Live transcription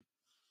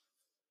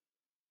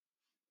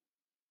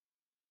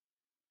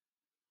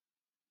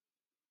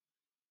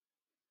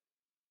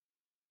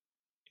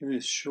In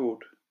this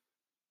short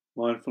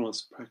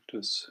mindfulness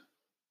practice,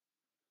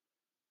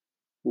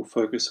 we'll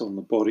focus on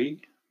the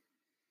body.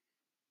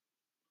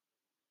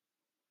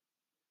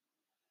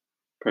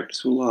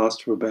 Practice will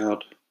last for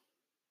about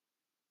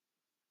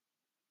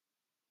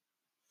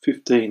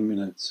 15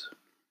 minutes.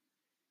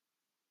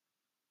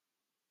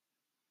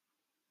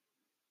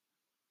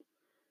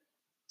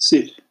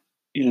 Sit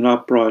in an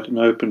upright and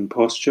open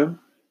posture,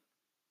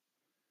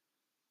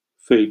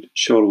 feet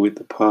shoulder width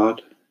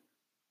apart,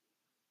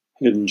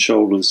 head and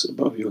shoulders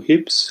above your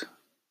hips,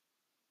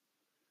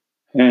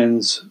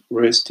 hands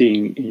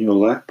resting in your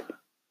lap.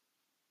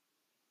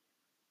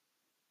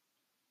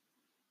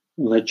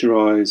 And let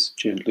your eyes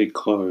gently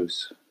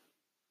close.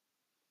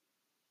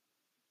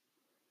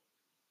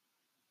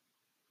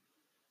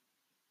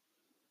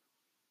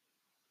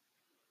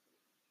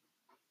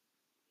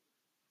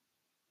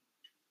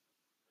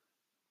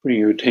 Bring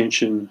your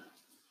attention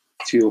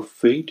to your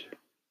feet.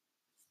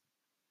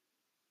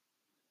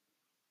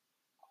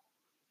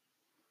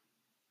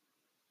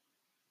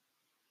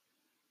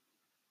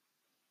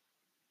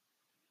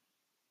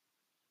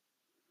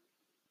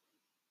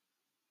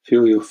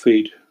 Feel your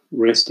feet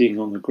resting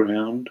on the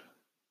ground.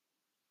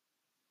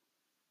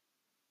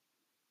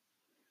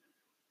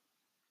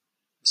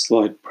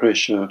 Slight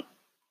pressure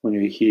on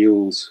your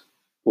heels,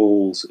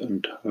 balls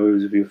and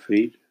toes of your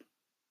feet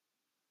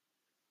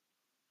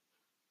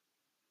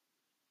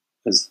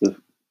as the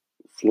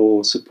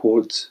floor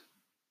supports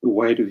the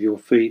weight of your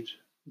feet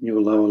and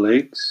your lower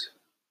legs.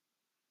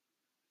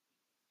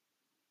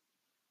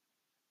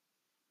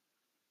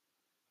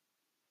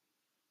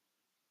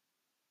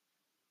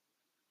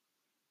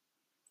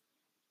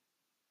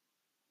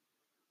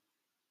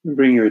 And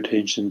bring your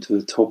attention to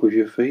the top of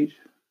your feet.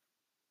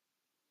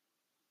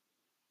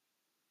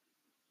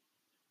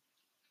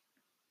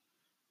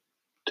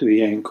 To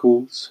the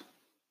ankles.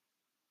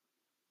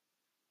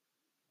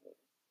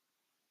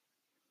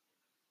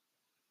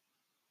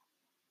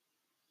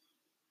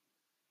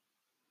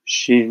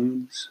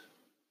 Shins.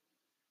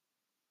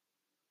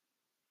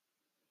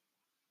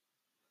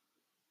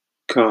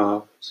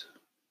 Calves.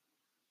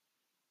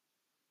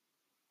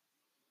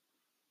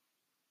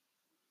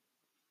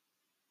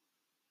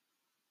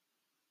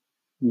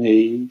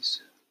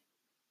 Knees.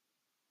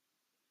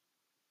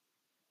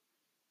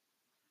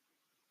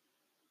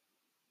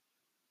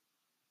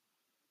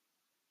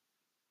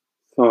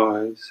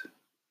 Thighs.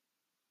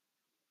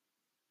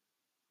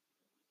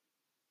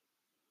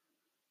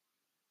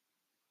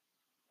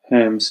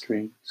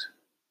 Hamstrings.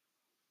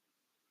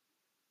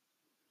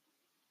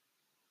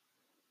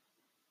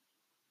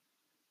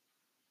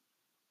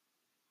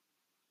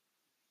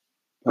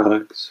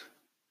 Buttocks.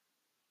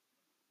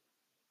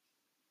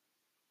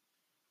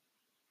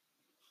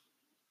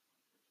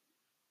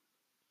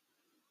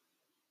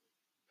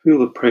 Feel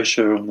the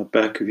pressure on the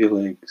back of your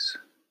legs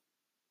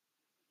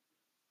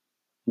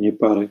and your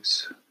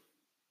buttocks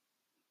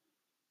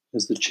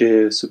as the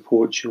chair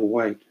supports your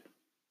weight.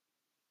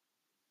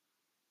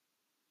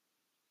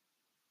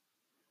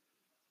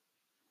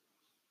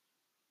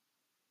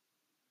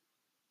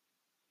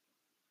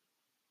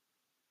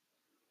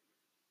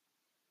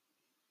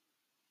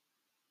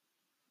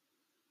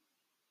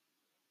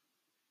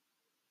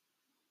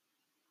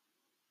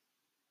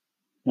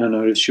 Now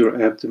notice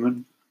your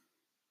abdomen.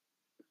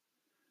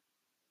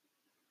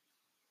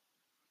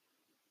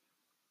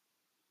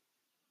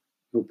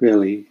 Your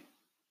belly.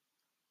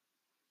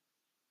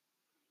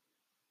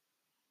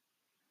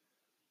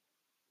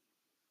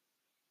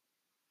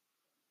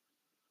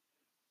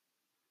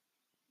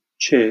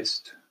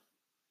 Chest.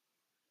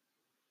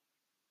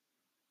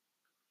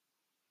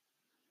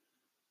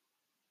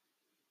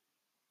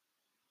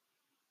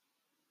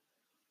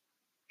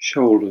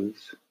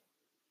 Shoulders.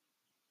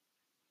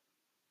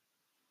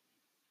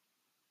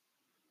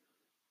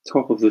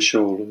 Top of the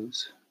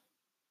shoulders.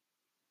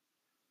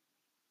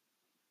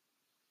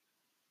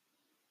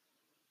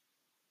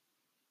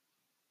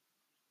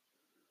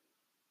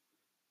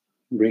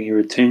 Bring your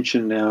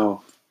attention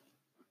now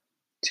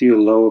to your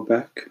lower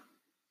back,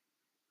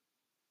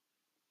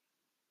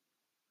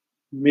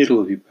 middle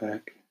of your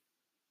back,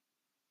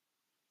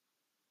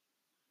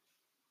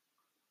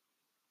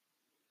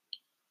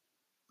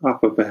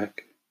 upper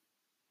back,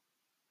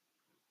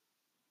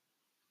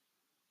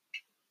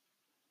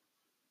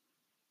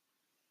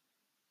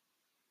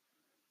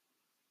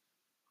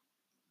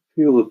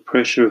 feel the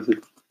pressure of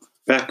the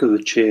back of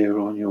the chair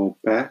on your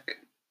back.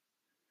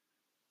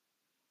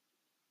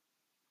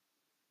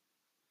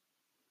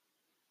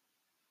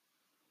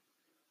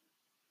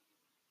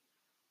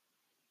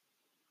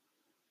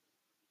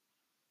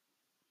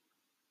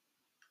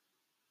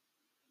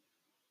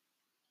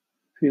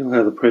 Feel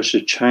how the pressure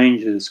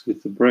changes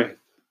with the breath.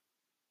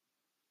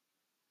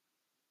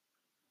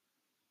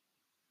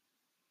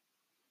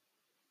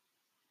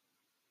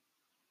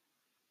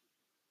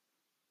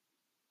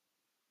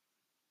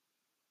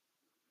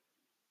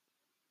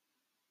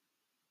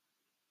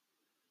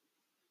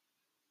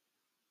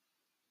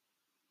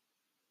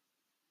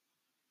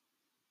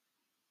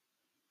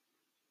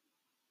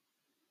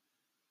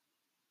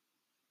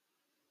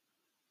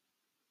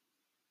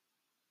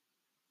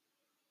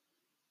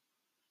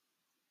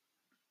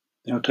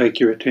 Now take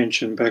your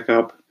attention back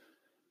up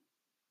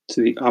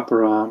to the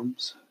upper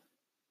arms,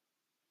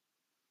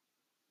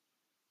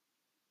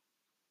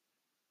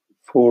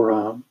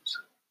 forearms,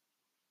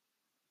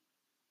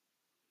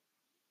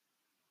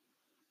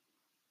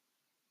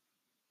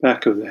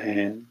 back of the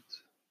hands,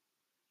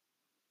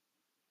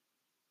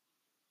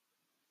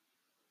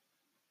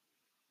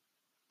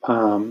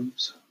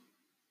 palms,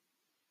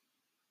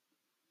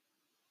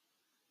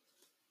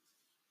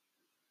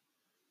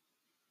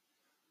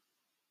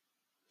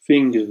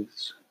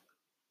 fingers,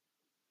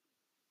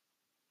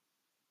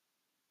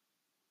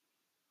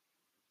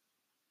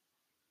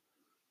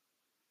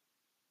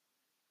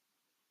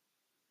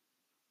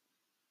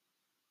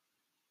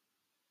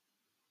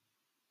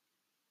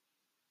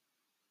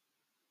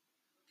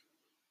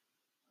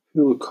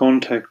 feel the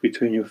contact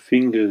between your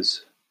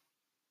fingers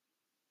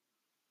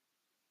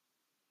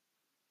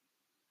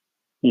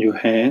and your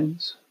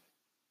hands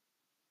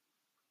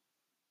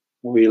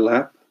or your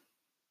lap.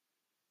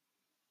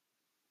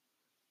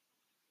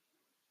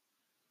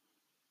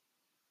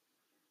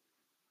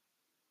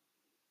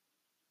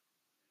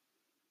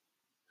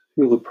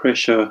 Feel the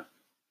pressure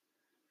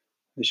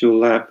as your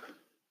lap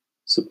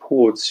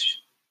supports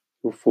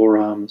your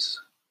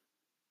forearms,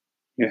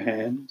 your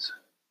hands.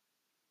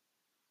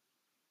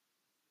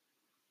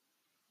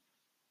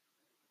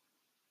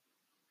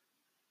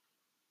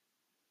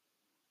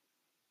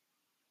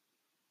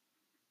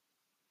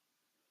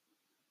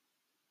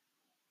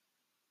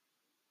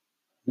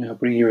 Now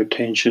bring your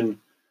attention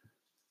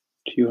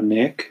to your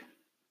neck,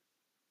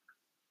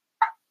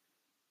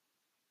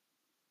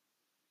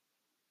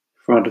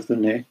 front of the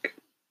neck,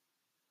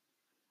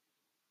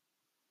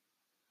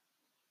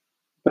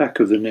 back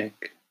of the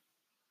neck,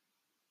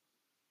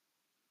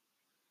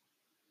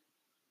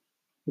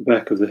 the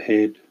back of the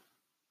head,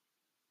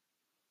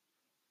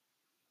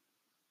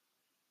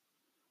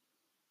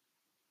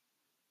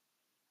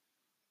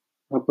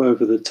 up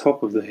over the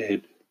top of the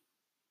head,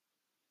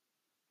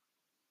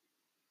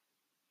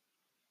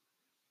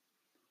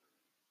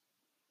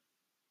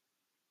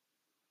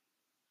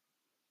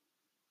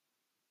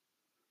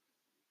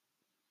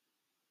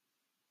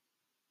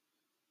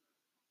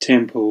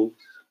 temples,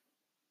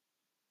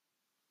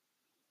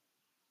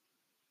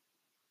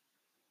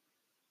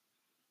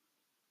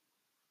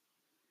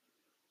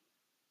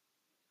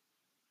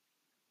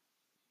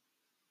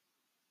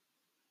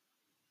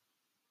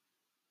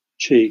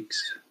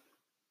 cheeks,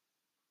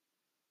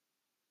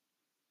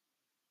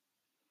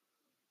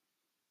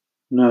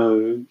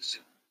 nose,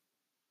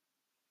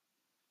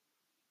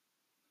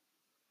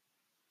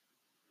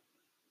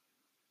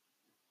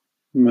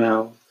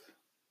 mouth,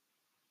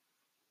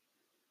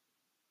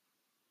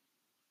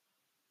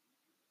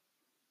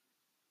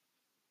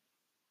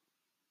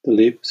 the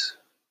lips,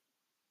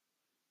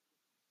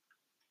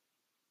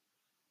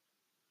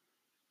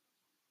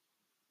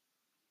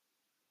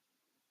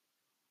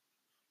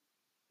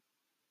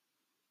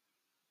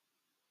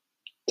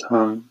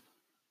 tongue,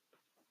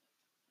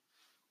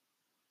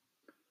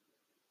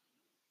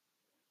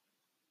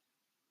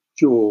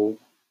 jaw,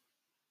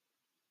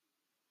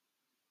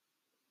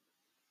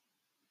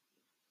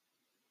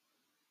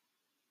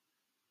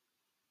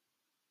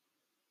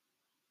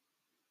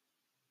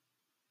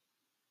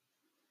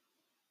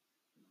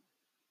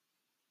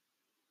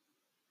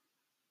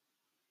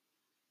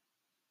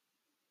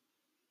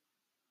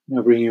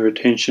 now bring your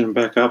attention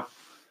back up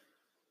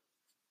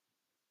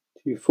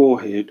to your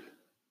forehead,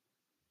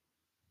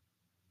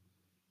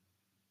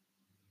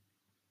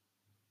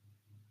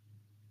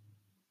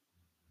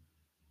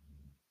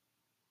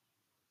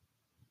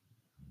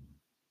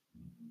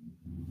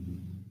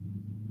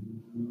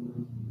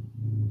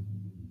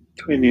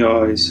 between the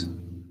eyes,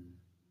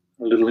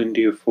 a little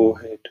into your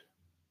forehead,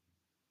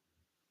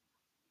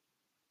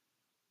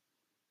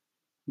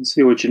 and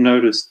see what you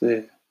notice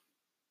there.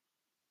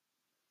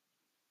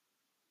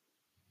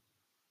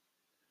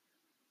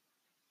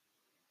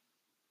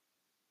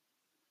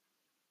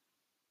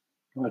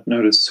 You might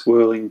notice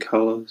swirling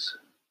colours,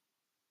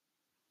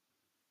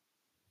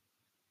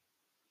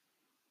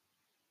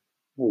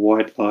 or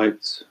white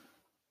lights,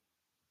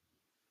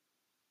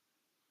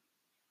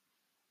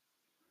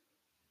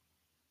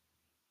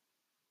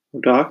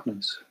 or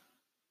darkness.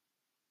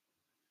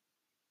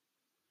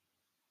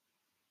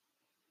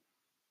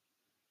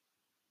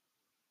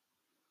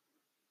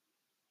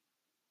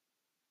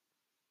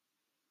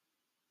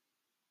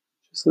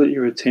 Just let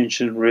your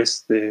attention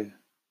rest there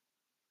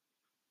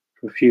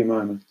for a few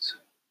moments.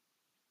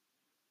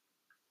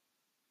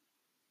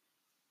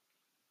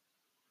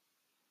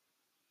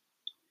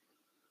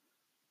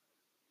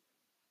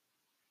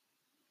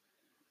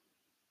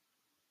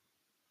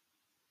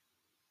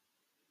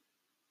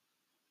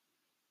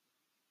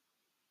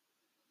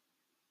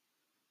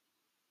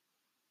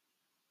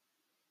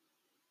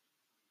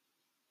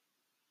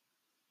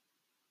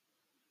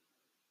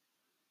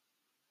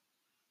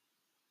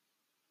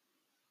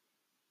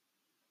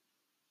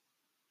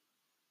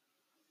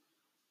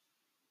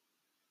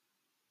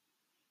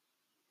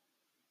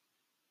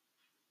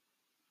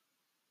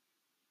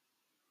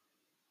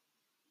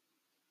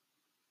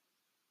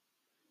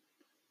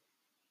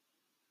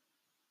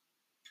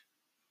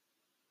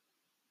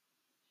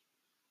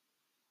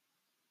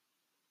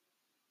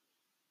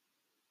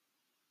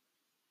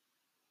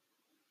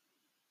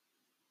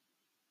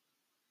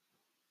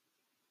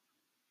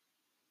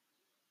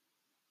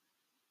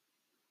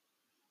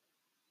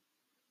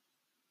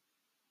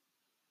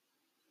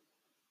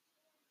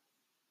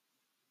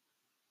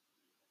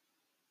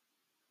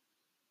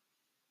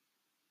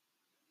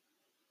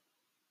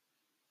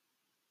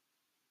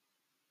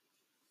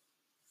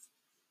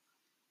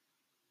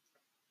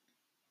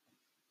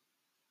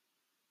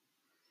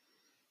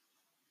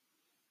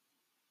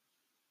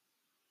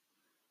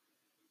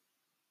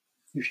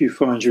 If you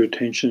find your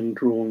attention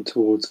drawn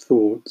towards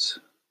thoughts,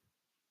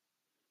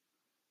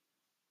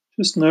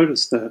 just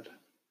notice that.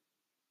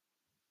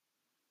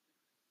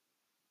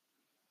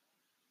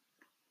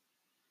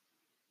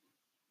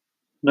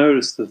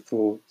 Notice the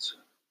thoughts.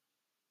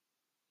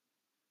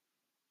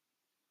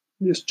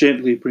 Just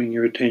gently bring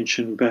your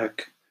attention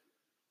back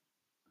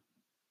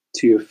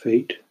to your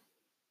feet.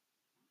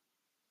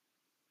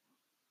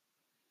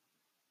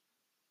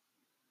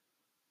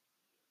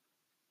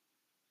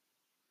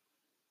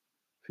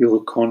 Feel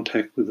the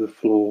contact with the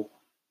floor.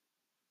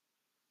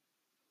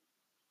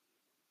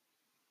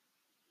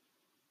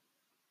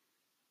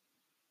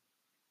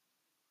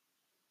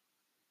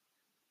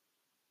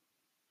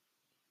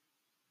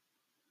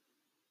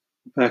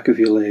 The back of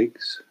your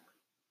legs.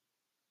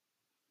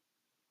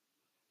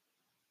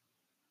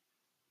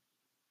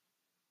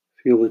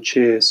 Feel the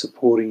chair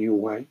supporting your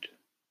weight.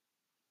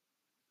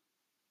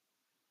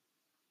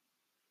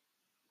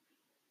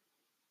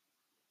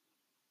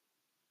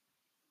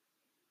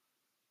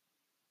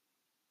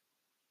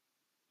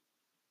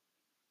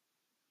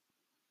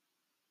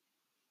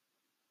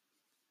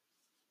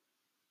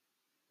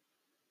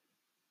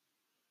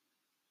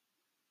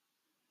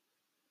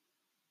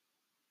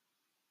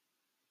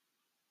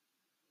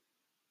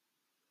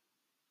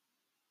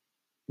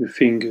 Your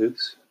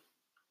fingers.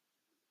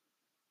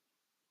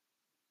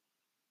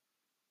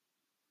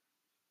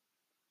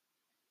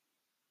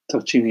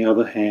 Touching the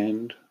other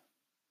hand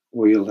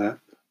or your lap.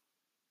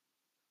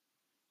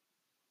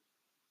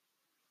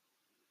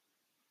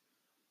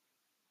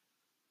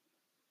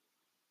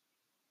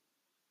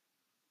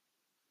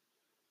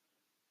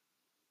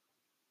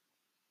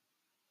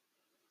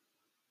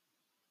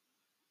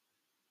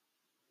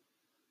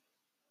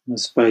 And the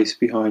space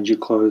behind your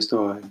closed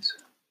eyes.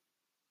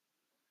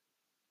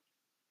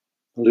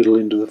 A little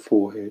into the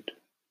forehead.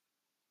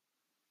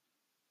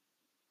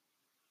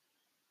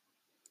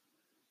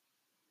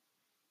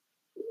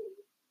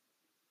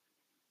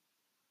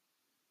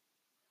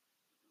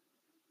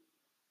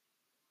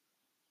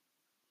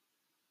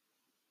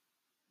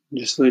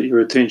 Just let your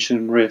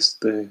attention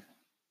rest there.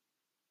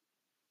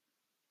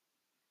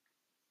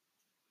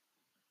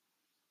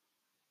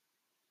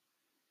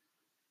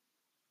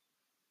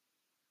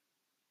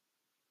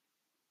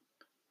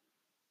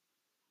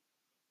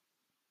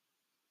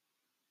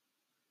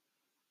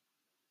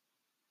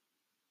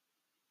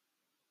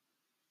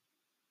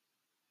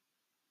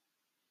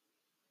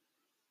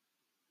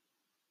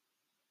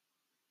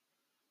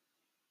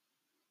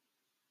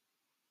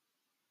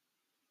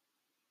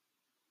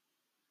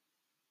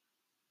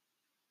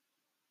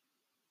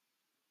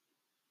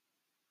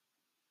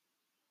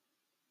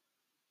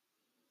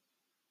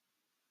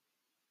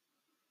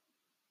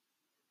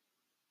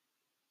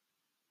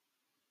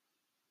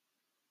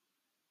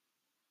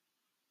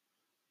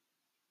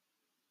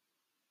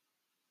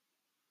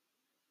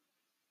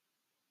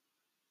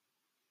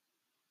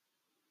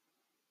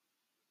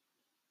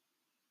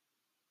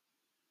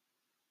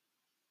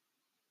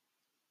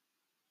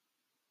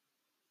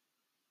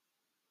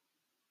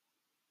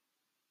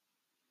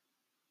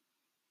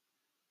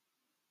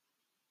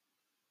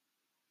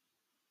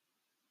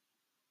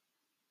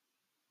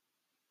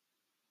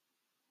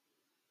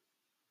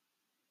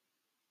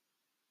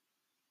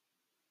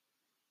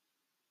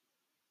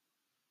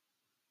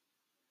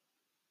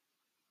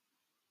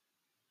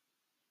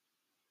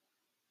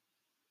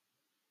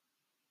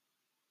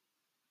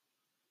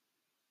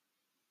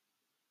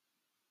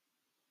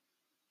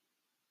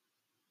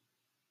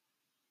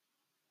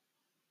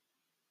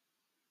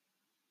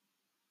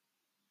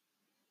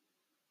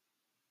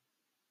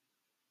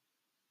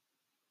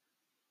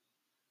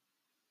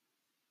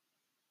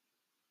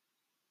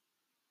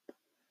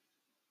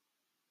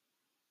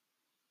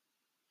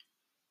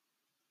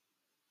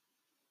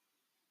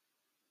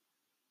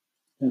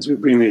 As we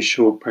bring this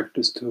short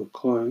practice to a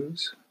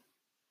close,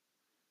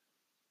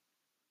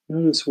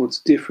 notice what's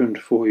different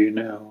for you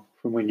now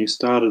from when you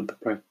started the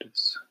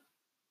practice.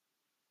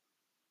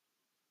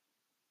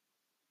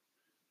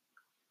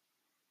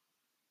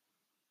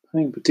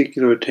 Paying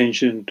particular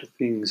attention to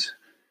things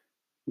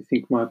you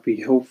think might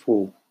be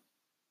helpful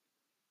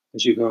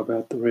as you go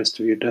about the rest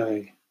of your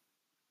day.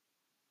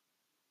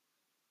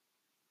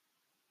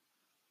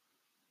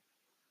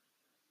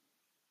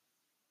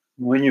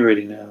 And when you're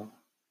ready now,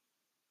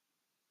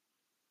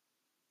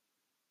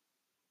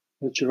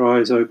 let your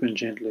eyes open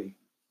gently.